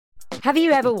Have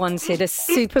you ever wanted a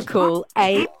super cool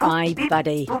AI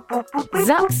buddy?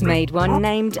 Zuck's made one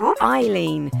named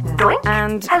Eileen.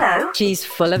 And she's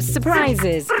full of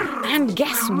surprises. And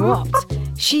guess what?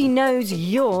 She knows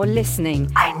you're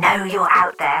listening. I know you're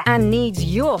out there. And needs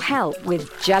your help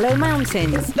with Jello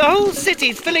Mountains. The whole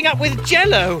city's filling up with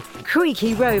Jello.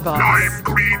 Creaky robots. I'm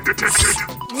green detected.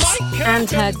 And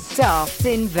her daft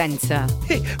inventor.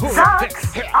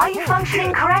 Zucks, are you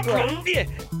functioning correctly?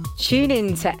 Tune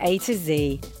in to A to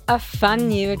Z, a fun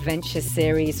new adventure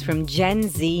series from Gen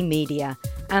Z Media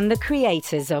and the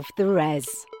creators of The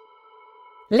Res.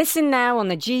 Listen now on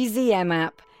the GZM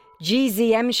app,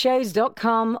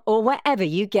 gzmshows.com, or wherever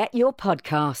you get your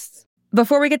podcasts.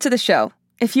 Before we get to the show,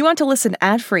 if you want to listen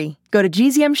ad-free, go to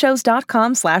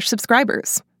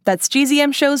gzmshows.com/subscribers. That's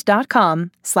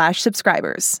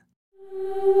gzmshows.com/subscribers.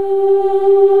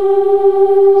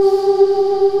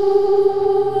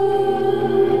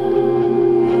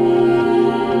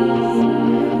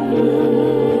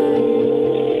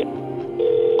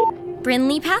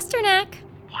 Brinley Pasternak.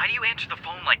 Why do you answer the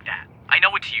phone like that? I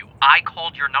know it's you. I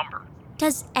called your number.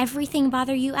 Does everything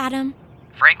bother you, Adam?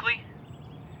 Frankly,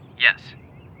 yes.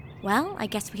 Well, I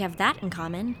guess we have that in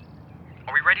common.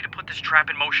 Are we ready to put this trap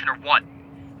in motion or what?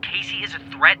 Casey is a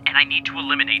threat and I need to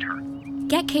eliminate her.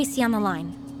 Get Casey on the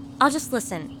line. I'll just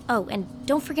listen. Oh, and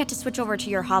don't forget to switch over to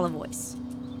your hollow voice.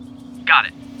 Got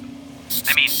it. You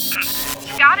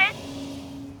got it?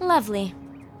 Lovely.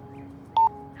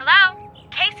 Hello?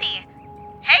 Casey.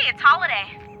 Hey, it's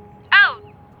Holiday. Oh,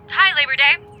 hi, Labor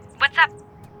Day. What's up?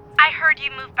 I heard you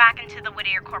moved back into the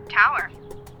Whittier Corp Tower.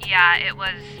 Yeah, it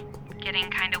was getting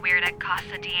kind of weird at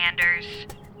Casa Deanders.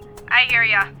 I hear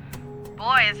ya.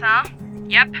 Boys, huh?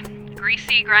 Yep,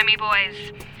 greasy, grimy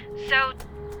boys. So,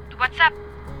 what's up?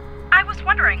 I was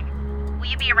wondering, will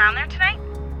you be around there tonight?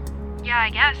 Yeah,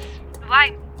 I guess.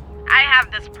 Why? I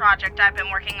have this project I've been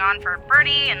working on for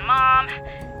Bertie and Mom.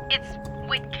 It's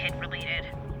Wit Kid related.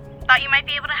 Thought you might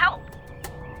be able to help.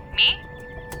 Me?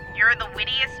 You're the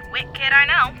wittiest wit kid I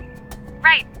know.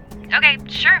 Right. Okay,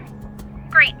 sure.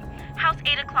 Great. How's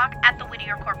 8 o'clock at the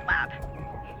Whittier Corp Lab?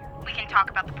 We can talk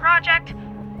about the project,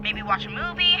 maybe watch a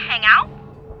movie, hang out.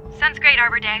 Sounds great,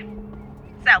 Arbor Day.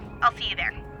 So, I'll see you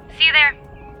there. See you there.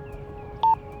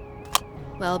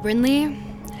 Well, Brinley,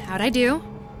 how'd I do?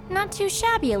 Not too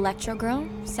shabby, Electro Girl.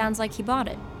 Sounds like he bought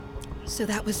it. So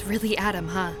that was really Adam,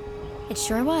 huh? It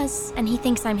sure was, and he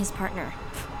thinks I'm his partner.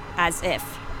 As if.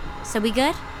 So we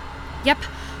good? Yep.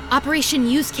 Operation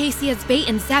Use Casey as bait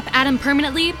and zap Adam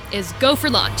permanently is go for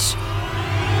launch.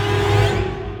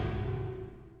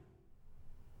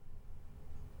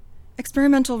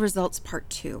 Experimental results part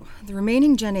 2. The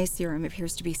remaining Gen A serum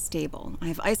appears to be stable. I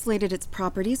have isolated its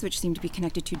properties, which seem to be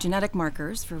connected to genetic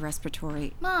markers for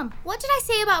respiratory... Mom, what did I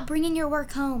say about bringing your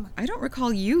work home? I don't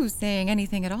recall you saying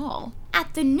anything at all.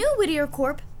 At the new Whittier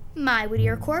Corp, my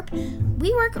Whittier Corp,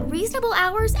 we work reasonable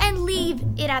hours and leave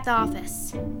it at the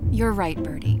office. You're right,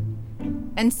 Bertie.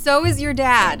 And so is your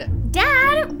dad.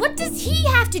 Dad? What does he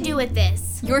have to do with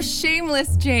this? You're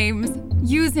shameless, James.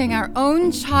 Using our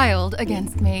own child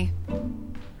against me.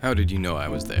 How did you know I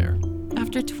was there?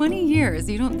 After 20 years,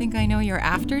 you don't think I know your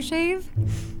aftershave?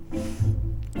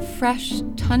 Fresh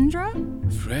tundra?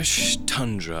 Fresh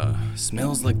tundra.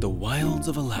 Smells like the wilds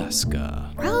of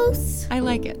Alaska. Gross. I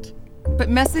like it. But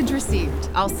message received.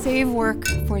 I'll save work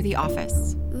for the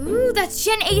office. Ooh, that's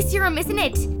Gen A serum, isn't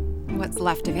it? What's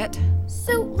left of it?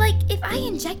 So, like, if I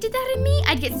injected that in me,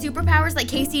 I'd get superpowers like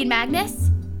Casey and Magnus?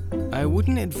 I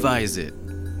wouldn't advise it.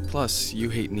 Plus, you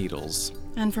hate needles.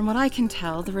 And from what I can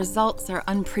tell, the results are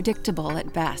unpredictable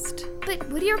at best. But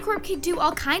Whittier Corp could do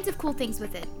all kinds of cool things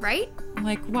with it, right?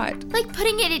 Like what? Like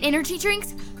putting it in energy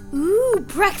drinks. Ooh,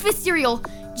 breakfast cereal.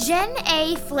 Gen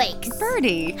A Flakes.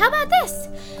 Bertie. How about this?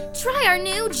 Try our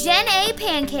new Gen A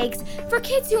pancakes for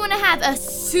kids who want to have a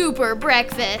super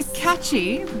breakfast.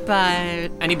 Catchy, but...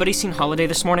 Anybody seen Holiday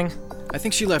this morning? I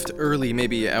think she left early,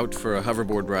 maybe out for a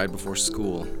hoverboard ride before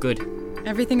school. Good.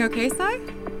 Everything okay, Sai?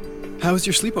 How was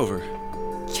your sleepover?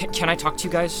 Can I talk to you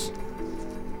guys?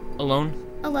 Alone?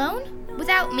 Alone?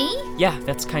 Without me? Yeah,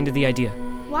 that's kind of the idea.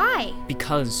 Why?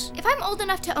 Because... If I'm old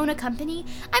enough to own a company,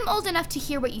 I'm old enough to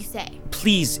hear what you say.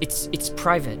 Please, it's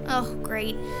private. Oh,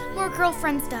 great. More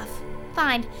girlfriend stuff.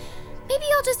 Fine. Maybe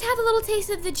I'll just have a little taste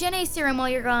of the Gen A serum while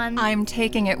you're gone. I'm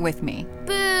taking it with me.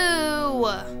 Boo!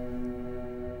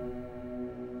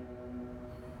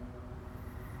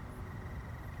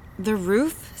 The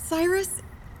roof, Cyrus?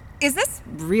 Is this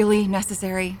really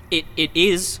necessary? It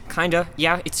is, kinda.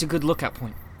 Yeah, it's a good lookout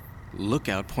point.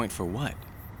 Lookout point for what?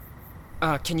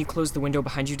 Can you close the window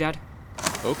behind you, Dad?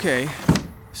 Okay.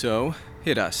 So,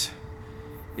 hit us.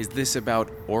 Is this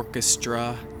about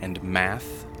orchestra and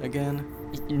math again?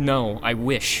 No, I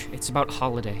wish. It's about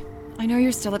Holiday. I know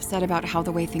you're still upset about how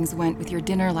the way things went with your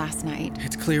dinner last night.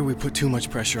 It's clear we put too much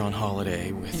pressure on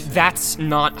Holiday with... That's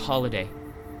not Holiday.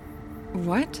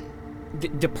 What?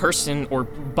 The person or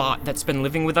bot that's been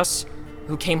living with us,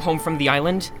 who came home from the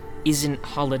island, isn't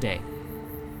Holiday.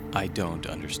 I don't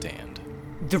understand.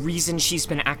 The reason she's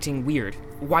been acting weird,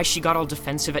 why she got all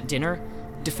defensive at dinner,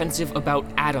 defensive about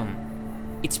Adam.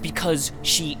 It's because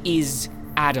she is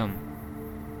Adam.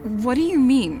 What do you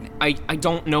mean? I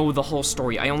don't know the whole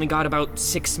story. I only got about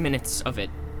 6 minutes of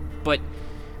it. But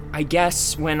I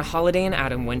guess when Holiday and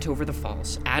Adam went over the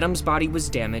falls, Adam's body was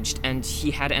damaged, and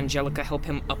he had Angelica help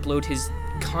him upload his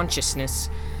consciousness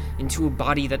into a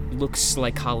body that looks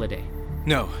like Holiday.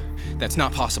 No, that's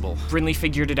not possible. Brinley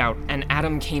figured it out, and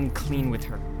Adam came clean with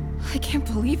her. I can't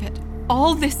believe it.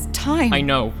 All this time. I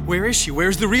know. Where is she?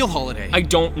 Where's the real Holiday? I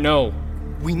don't know.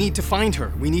 We need to find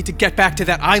her. We need to get back to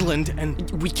that island and...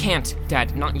 We can't,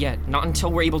 Dad. Not yet. Not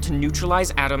until we're able to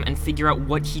neutralize Adam and figure out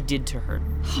what he did to her.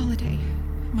 Holiday.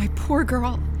 My poor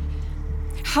girl.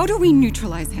 How do we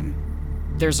neutralize him?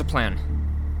 There's a plan.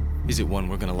 Is it one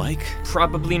we're gonna like?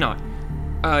 Probably not.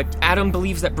 Adam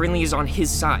believes that Brinley is on his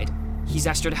side. He's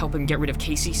asked her to help him get rid of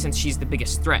Casey since she's the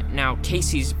biggest threat. Now,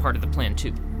 Casey's part of the plan,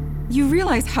 too. You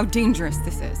realize how dangerous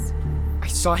this is. I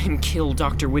saw him kill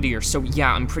Dr. Whittier, so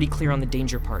yeah, I'm pretty clear on the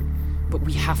danger part. But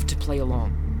we have to play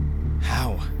along.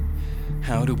 How?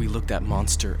 How do we look that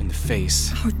monster in the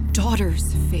face? Our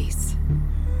daughter's face.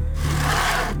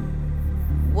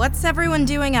 What's everyone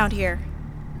doing out here?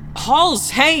 Halls,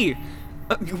 hey!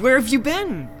 Where have you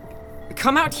been?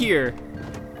 Come out here.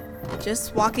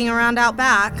 Just walking around out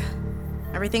back.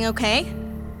 Everything okay?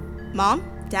 Mom?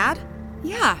 Dad?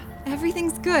 Yeah,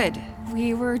 everything's good.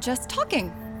 We were just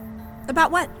talking.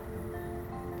 About what?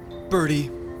 Birdie,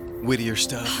 Whittier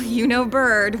stuff. You know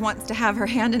Bird wants to have her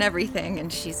hand in everything,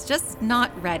 and she's just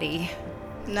not ready.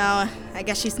 No, I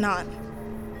guess she's not.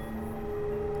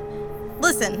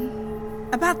 Listen,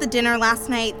 about the dinner last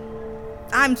night,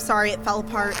 I'm sorry it fell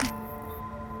apart.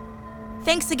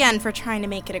 Thanks again for trying to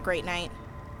make it a great night.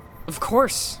 Of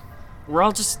course. We're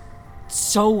all just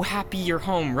so happy you're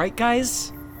home, right,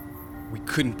 guys? We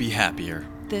couldn't be happier.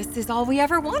 This is all we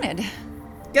ever wanted.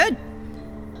 Good.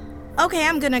 Okay,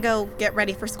 I'm gonna go get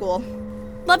ready for school.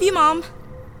 Love you, Mom.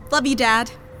 Love you,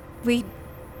 Dad. We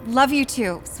love you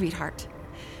too, sweetheart.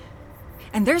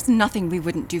 And there's nothing we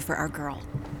wouldn't do for our girl.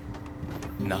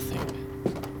 Nothing.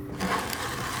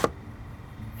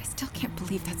 I still can't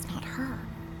believe that's not her.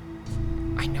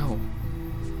 I know.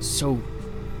 So,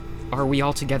 are we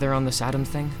all together on this Adam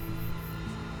thing?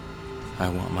 I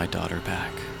want my daughter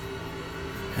back.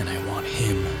 And I want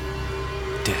him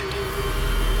dead.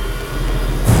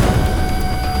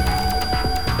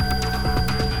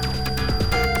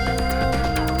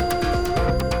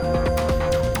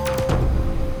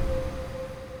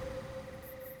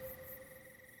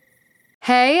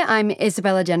 Hey, I'm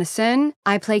Isabella Jennison.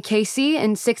 I play Casey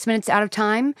in 6 Minutes Out of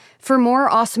Time. For more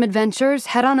awesome adventures,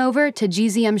 head on over to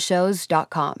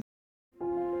gzmshows.com.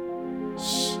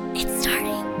 Shh, it's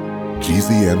starting.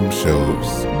 GZM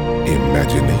Shows.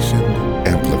 Imagination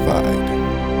Amplified.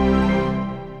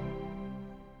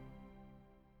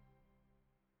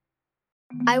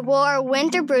 I wore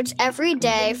winter boots every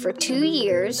day for 2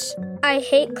 years. I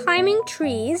hate climbing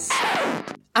trees.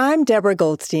 I'm Deborah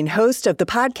Goldstein, host of the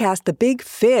podcast The Big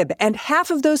Fib, and half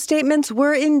of those statements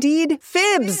were indeed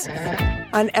fibs.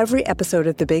 On every episode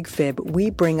of The Big Fib, we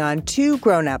bring on two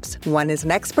grown-ups. One is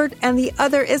an expert and the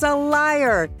other is a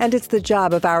liar. And it's the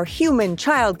job of our human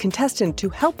child contestant to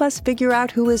help us figure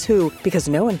out who is who, because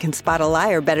no one can spot a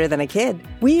liar better than a kid.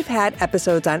 We've had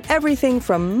episodes on everything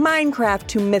from Minecraft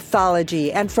to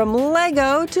mythology and from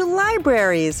Lego to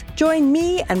libraries. Join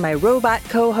me and my robot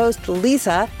co-host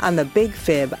Lisa on The Big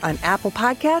Fib on Apple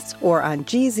Podcasts or on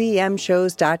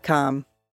gzmshows.com.